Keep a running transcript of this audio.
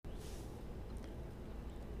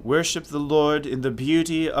Worship the Lord in the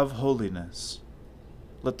beauty of holiness.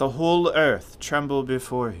 Let the whole earth tremble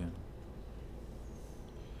before him.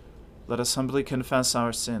 Let us humbly confess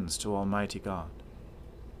our sins to Almighty God.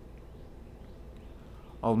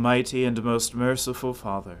 Almighty and most merciful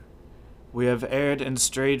Father, we have erred and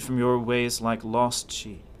strayed from your ways like lost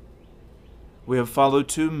sheep. We have followed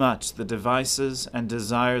too much the devices and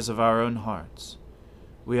desires of our own hearts.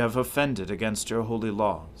 We have offended against your holy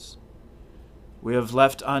laws. We have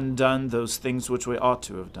left undone those things which we ought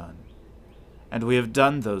to have done, and we have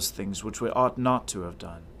done those things which we ought not to have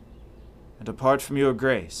done. And apart from your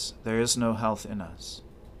grace, there is no health in us.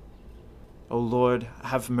 O Lord,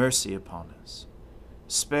 have mercy upon us.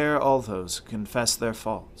 Spare all those who confess their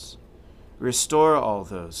faults. Restore all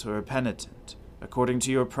those who are penitent, according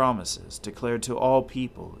to your promises declared to all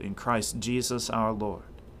people in Christ Jesus our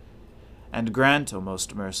Lord. And grant, O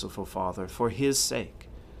most merciful Father, for his sake,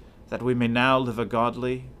 that we may now live a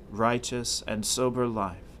godly, righteous, and sober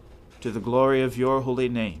life, to the glory of your holy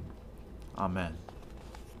name. Amen.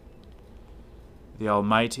 The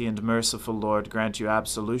Almighty and merciful Lord grant you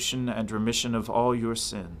absolution and remission of all your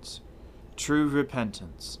sins, true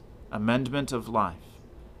repentance, amendment of life,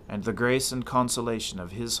 and the grace and consolation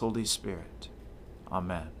of his Holy Spirit.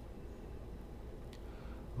 Amen.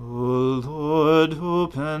 O Lord,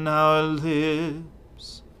 open our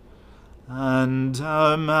lips, and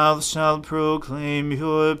our mouth shall proclaim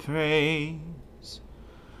your praise.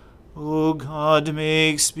 O God,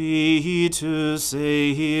 make speed to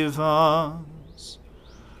save us.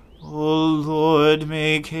 O Lord,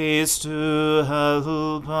 make haste to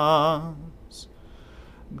help us.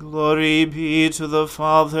 Glory be to the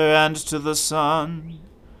Father, and to the Son,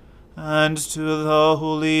 and to the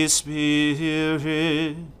Holy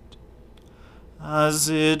Spirit, as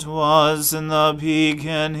it was in the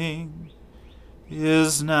beginning,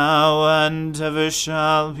 is now, and ever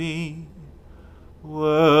shall be,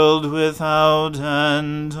 world without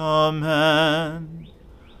end. Amen.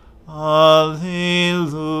 Alleluia.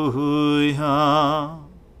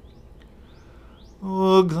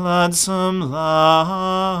 O gladsome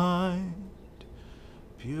light,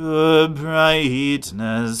 pure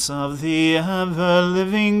brightness of the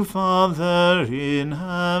ever-living Father in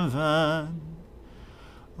heaven,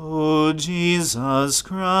 O Jesus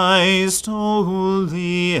Christ,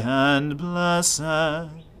 holy and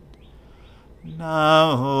blessed,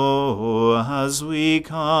 now as we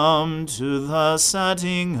come to the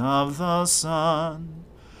setting of the sun,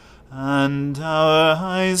 and our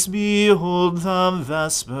eyes behold the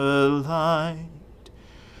vesper light,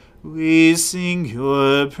 we sing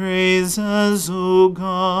your praises, O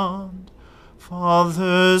God,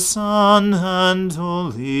 Father, Son, and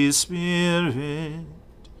Holy Spirit.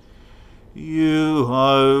 You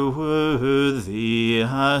are worthy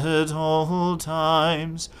at all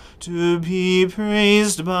times to be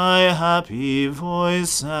praised by happy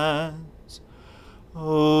voices,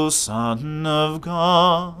 O Son of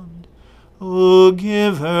God, O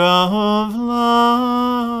Giver of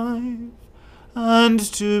life, and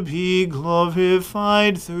to be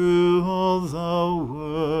glorified through all the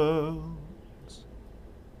worlds.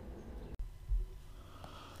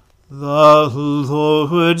 The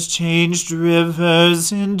Lord changed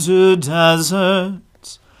rivers into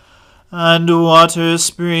deserts, and water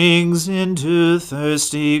springs into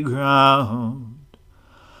thirsty ground,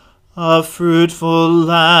 a fruitful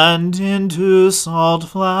land into salt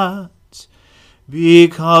flats,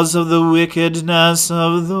 because of the wickedness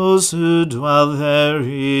of those who dwell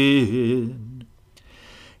therein.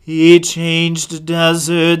 He changed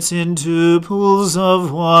deserts into pools of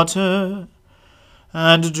water,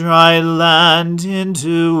 and dry land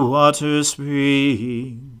into water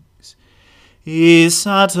springs. He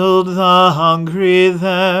settled the hungry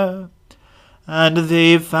there, and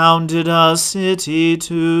they founded a city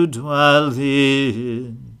to dwell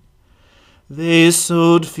in. They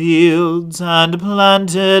sowed fields and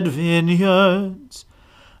planted vineyards,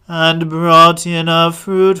 and brought in a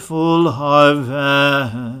fruitful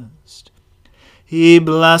harvest. He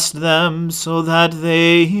blessed them so that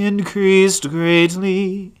they increased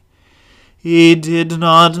greatly. He did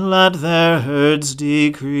not let their herds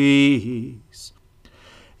decrease.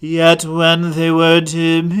 Yet when they were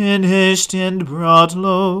diminished and brought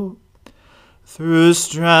low, through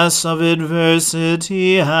stress of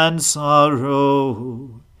adversity and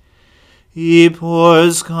sorrow, he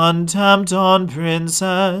pours contempt on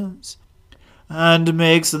princes, and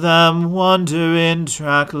makes them wander in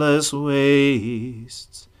trackless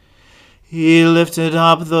wastes. He lifted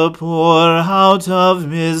up the poor out of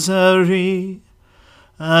misery,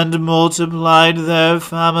 and multiplied their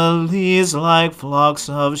families like flocks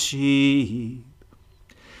of sheep.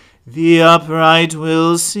 The upright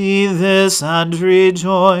will see this and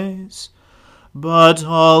rejoice, but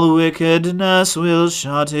all wickedness will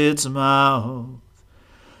shut its mouth.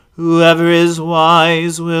 Whoever is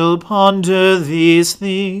wise will ponder these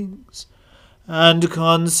things, and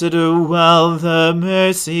consider well the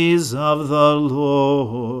mercies of the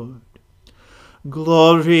Lord.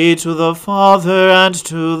 Glory to the Father, and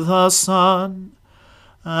to the Son,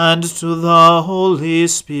 and to the Holy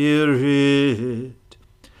Spirit,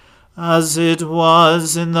 as it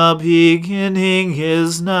was in the beginning,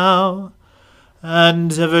 is now,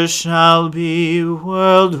 and ever shall be,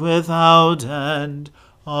 world without end.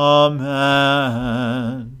 Amen.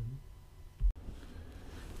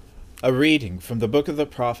 A reading from the book of the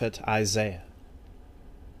prophet Isaiah.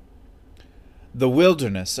 The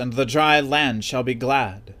wilderness and the dry land shall be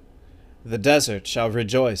glad. The desert shall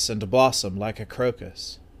rejoice and blossom like a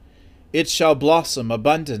crocus. It shall blossom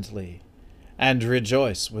abundantly, and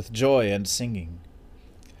rejoice with joy and singing.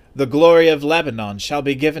 The glory of Lebanon shall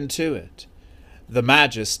be given to it, the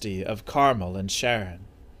majesty of Carmel and Sharon.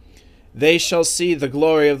 They shall see the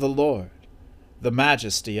glory of the Lord, the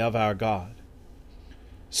majesty of our God.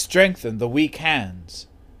 Strengthen the weak hands,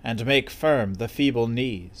 and make firm the feeble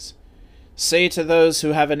knees. Say to those who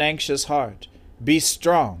have an anxious heart, Be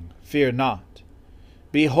strong, fear not.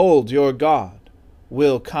 Behold, your God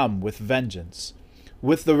will come with vengeance,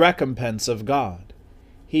 with the recompense of God.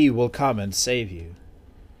 He will come and save you.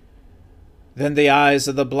 Then the eyes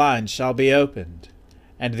of the blind shall be opened,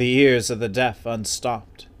 and the ears of the deaf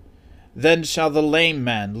unstopped. Then shall the lame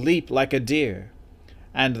man leap like a deer,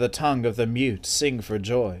 and the tongue of the mute sing for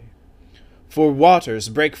joy. For waters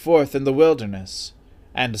break forth in the wilderness,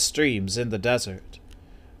 and streams in the desert.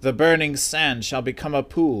 The burning sand shall become a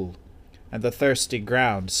pool, and the thirsty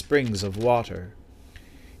ground springs of water.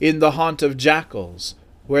 In the haunt of jackals,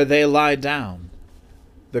 where they lie down,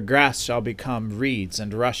 the grass shall become reeds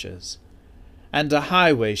and rushes, and a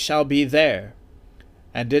highway shall be there,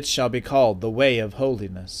 and it shall be called the way of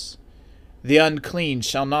holiness. The unclean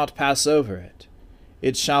shall not pass over it.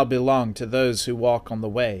 It shall belong to those who walk on the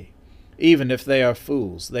way. Even if they are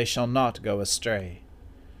fools, they shall not go astray.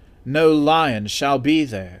 No lion shall be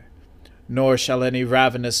there, nor shall any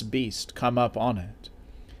ravenous beast come up on it.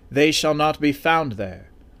 They shall not be found there,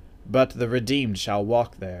 but the redeemed shall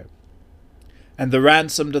walk there. And the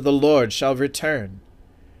ransomed of the Lord shall return,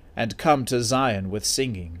 and come to Zion with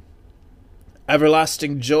singing.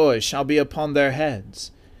 Everlasting joy shall be upon their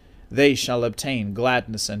heads. They shall obtain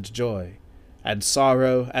gladness and joy, and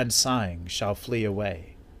sorrow and sighing shall flee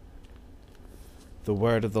away. The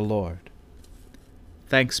word of the Lord.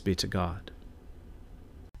 Thanks be to God.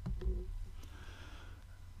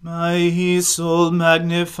 My soul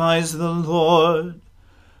magnifies the Lord.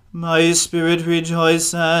 My spirit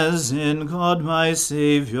rejoices in God my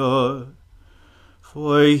Saviour.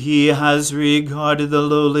 For he has regarded the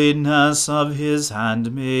lowliness of his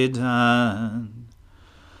handmaiden.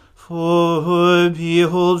 For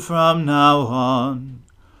behold, from now on,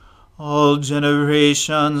 all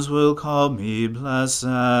generations will call me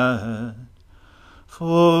blessed.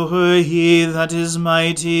 For he that is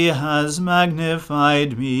mighty has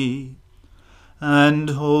magnified me, and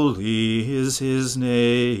holy is his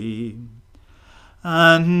name.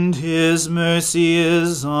 And his mercy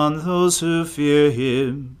is on those who fear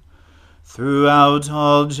him throughout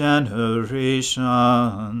all generations.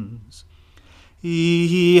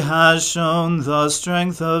 He has shown the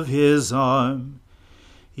strength of his arm.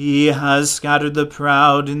 He has scattered the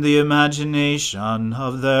proud in the imagination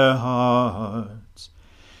of their hearts.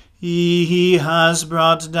 He has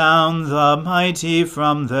brought down the mighty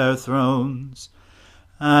from their thrones,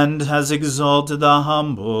 and has exalted the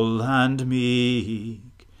humble and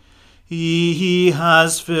meek. He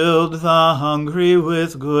has filled the hungry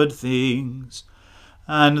with good things,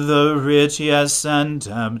 and the rich he has sent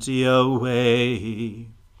empty away.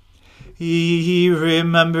 He,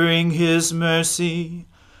 remembering his mercy,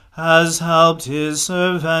 has helped his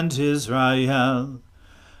servant Israel,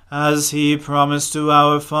 as he promised to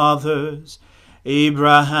our fathers,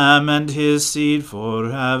 Abraham and his seed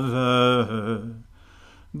forever.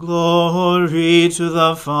 Glory to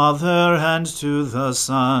the Father, and to the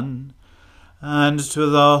Son, and to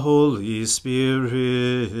the Holy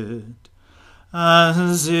Spirit,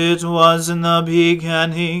 as it was in the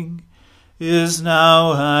beginning, is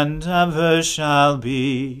now, and ever shall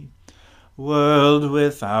be, world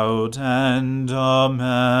without end.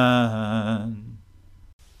 Amen.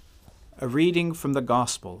 A reading from the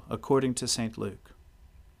Gospel according to St. Luke.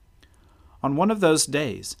 On one of those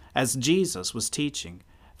days, as Jesus was teaching,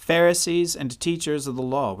 Pharisees and teachers of the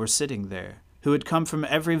law were sitting there, who had come from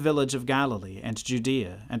every village of Galilee and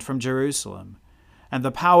Judea and from Jerusalem, and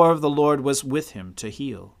the power of the Lord was with him to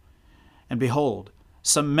heal. And behold,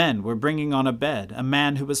 some men were bringing on a bed a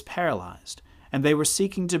man who was paralyzed, and they were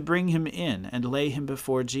seeking to bring him in and lay him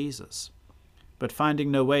before Jesus. But finding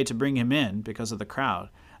no way to bring him in because of the crowd,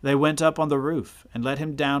 they went up on the roof and let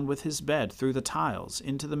him down with his bed through the tiles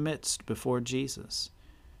into the midst before Jesus.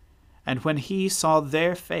 And when he saw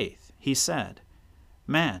their faith, he said,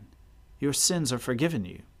 "Man, your sins are forgiven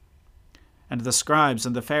you." And the scribes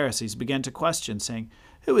and the Pharisees began to question, saying,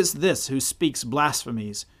 "Who is this who speaks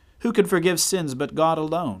blasphemies? Who can forgive sins but God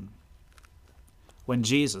alone?" When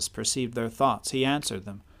Jesus perceived their thoughts, he answered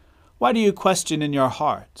them, "Why do you question in your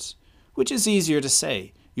hearts? Which is easier to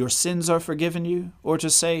say, 'Your sins are forgiven you,' or to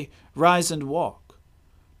say, 'Rise and walk'?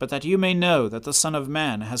 But that you may know that the Son of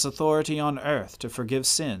Man has authority on earth to forgive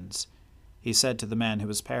sins," he said to the man who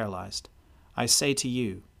was paralyzed, "I say to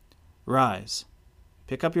you, rise,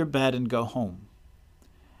 pick up your bed and go home."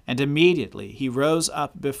 And immediately he rose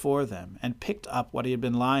up before them and picked up what he had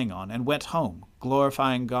been lying on and went home,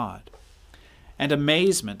 glorifying God. And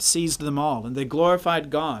amazement seized them all, and they glorified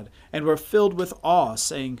God and were filled with awe,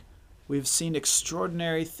 saying, "We have seen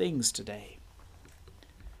extraordinary things today."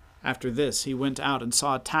 After this he went out and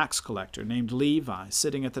saw a tax collector named Levi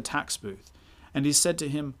sitting at the tax booth, and he said to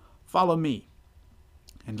him, "Follow me."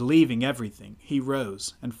 And leaving everything, he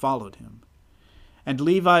rose and followed him. And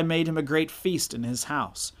Levi made him a great feast in his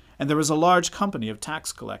house, and there was a large company of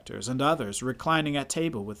tax collectors and others reclining at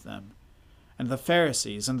table with them. And the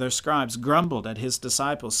Pharisees and their scribes grumbled at his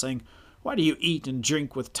disciples, saying, "Why do you eat and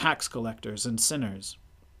drink with tax collectors and sinners?"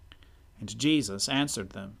 And Jesus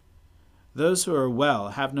answered them, "Those who are well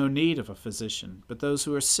have no need of a physician, but those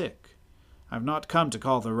who are sick. I have not come to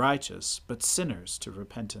call the righteous, but sinners to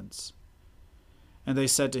repentance." And they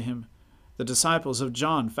said to him, "The disciples of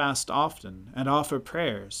John fast often, and offer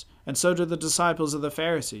prayers, and so do the disciples of the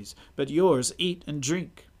Pharisees, but yours eat and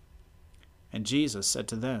drink." And Jesus said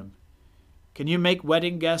to them, "Can you make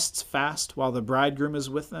wedding guests fast while the bridegroom is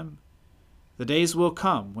with them? The days will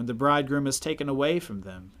come when the bridegroom is taken away from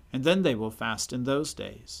them, and then they will fast in those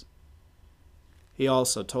days." He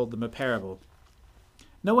also told them a parable.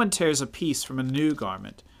 "No one tears a piece from a new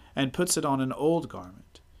garment and puts it on an old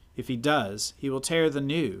garment. If he does, he will tear the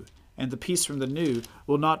new, and the piece from the new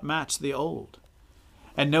will not match the old.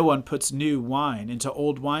 And no one puts new wine into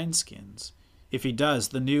old wineskins. If he does,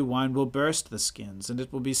 the new wine will burst the skins, and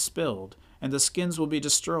it will be spilled, and the skins will be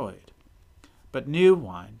destroyed. But new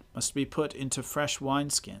wine must be put into fresh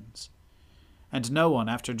wineskins. And no one,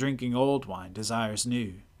 after drinking old wine, desires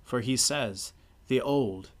new, for he says, 'The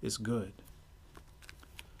old is good.'"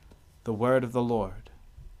 The word of the Lord.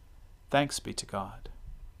 Thanks be to God.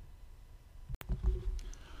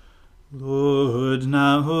 Lord,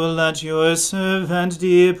 now let your servant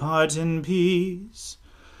depart in peace,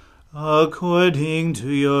 according to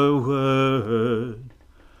your word.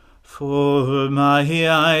 For my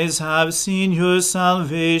eyes have seen your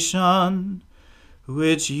salvation,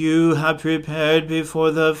 which you have prepared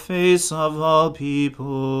before the face of all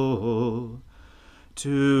people,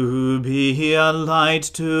 to be a light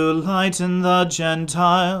to lighten the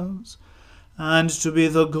Gentiles, and to be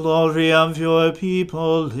the glory of your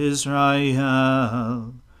people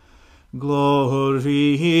Israel.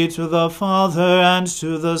 Glory to the Father, and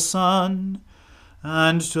to the Son,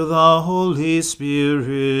 and to the Holy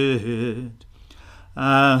Spirit,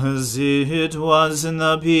 as it was in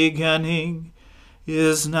the beginning,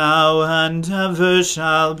 is now, and ever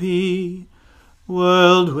shall be,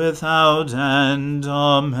 world without end.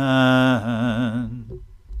 Amen.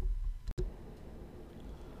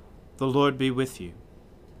 The Lord be with you.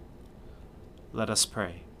 Let us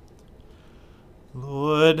pray.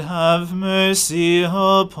 Lord, have mercy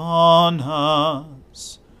upon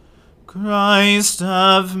us. Christ,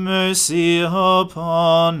 have mercy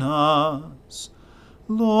upon us.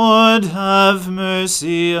 Lord, have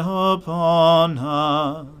mercy upon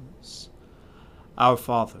us. Our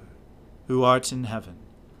Father, who art in heaven,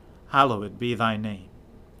 hallowed be thy name.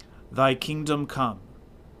 Thy kingdom come,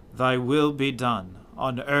 thy will be done,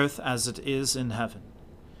 on earth as it is in heaven.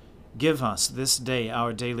 Give us this day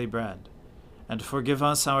our daily bread, and forgive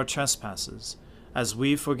us our trespasses, as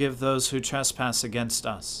we forgive those who trespass against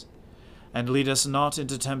us. And lead us not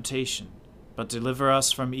into temptation, but deliver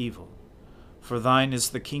us from evil. For thine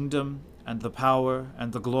is the kingdom, and the power,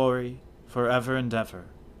 and the glory, forever and ever.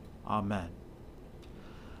 Amen.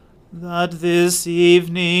 That this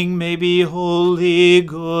evening may be holy,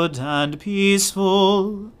 good, and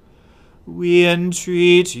peaceful, we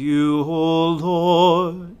entreat you, O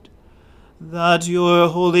Lord, that your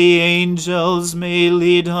holy angels may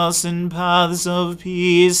lead us in paths of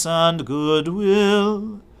peace and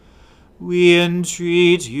goodwill, we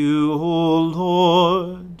entreat you, O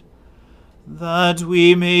Lord, that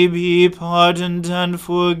we may be pardoned and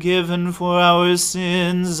forgiven for our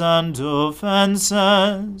sins and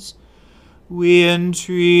offenses. We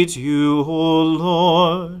entreat you, O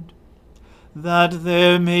Lord, that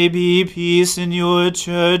there may be peace in your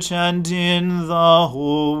church and in the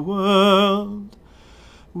whole world.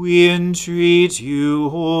 We entreat you,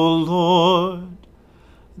 O Lord,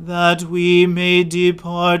 that we may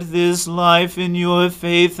depart this life in your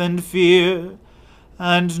faith and fear,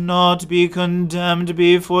 and not be condemned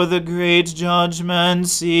before the great judgment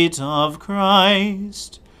seat of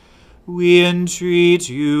Christ. We entreat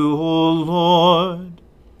you, O Lord,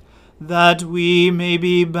 that we may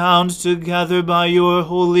be bound together by your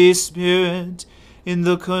Holy Spirit in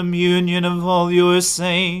the communion of all your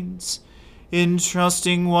saints,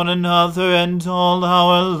 entrusting one another and all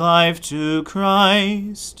our life to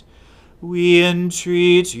Christ. We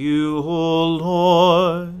entreat you, O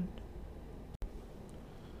Lord.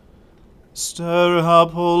 Stir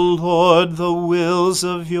up, O Lord, the wills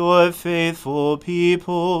of your faithful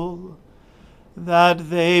people, that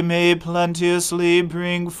they may plenteously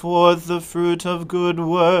bring forth the fruit of good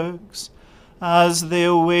works, as they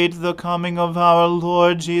await the coming of our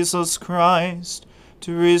Lord Jesus Christ,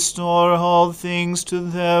 to restore all things to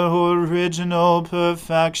their original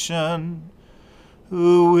perfection,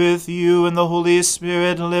 who with you and the Holy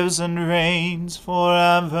Spirit lives and reigns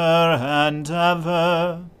forever and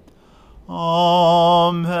ever.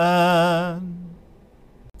 Amen.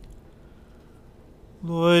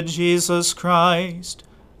 Lord Jesus Christ,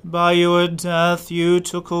 by your death you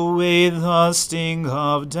took away the sting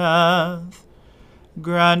of death.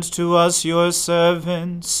 Grant to us, your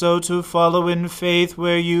servants, so to follow in faith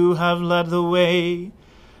where you have led the way,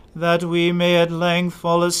 that we may at length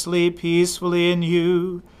fall asleep peacefully in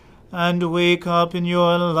you, and wake up in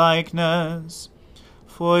your likeness.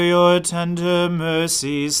 For your tender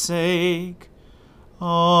mercy's sake.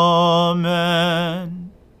 Amen.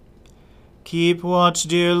 Keep watch,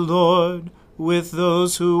 dear Lord, with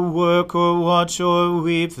those who work or watch or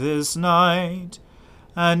weep this night,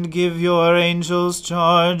 and give your angels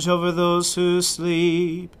charge over those who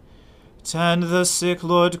sleep. Tend the sick,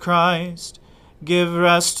 Lord Christ. Give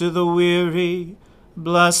rest to the weary.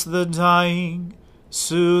 Bless the dying.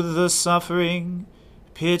 Soothe the suffering.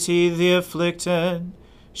 Pity the afflicted.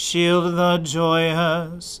 Shield the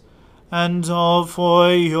joyous, and all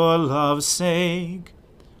for your love's sake.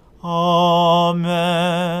 Amen.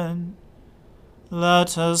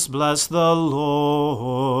 Let us bless the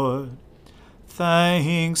Lord.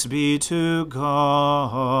 Thanks be to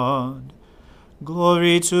God.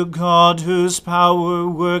 Glory to God, whose power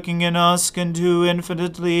working in us can do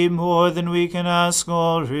infinitely more than we can ask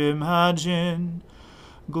or imagine.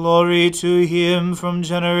 Glory to him from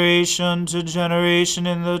generation to generation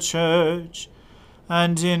in the church,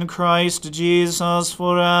 and in Christ Jesus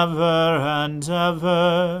forever and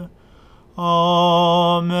ever.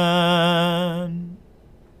 Amen.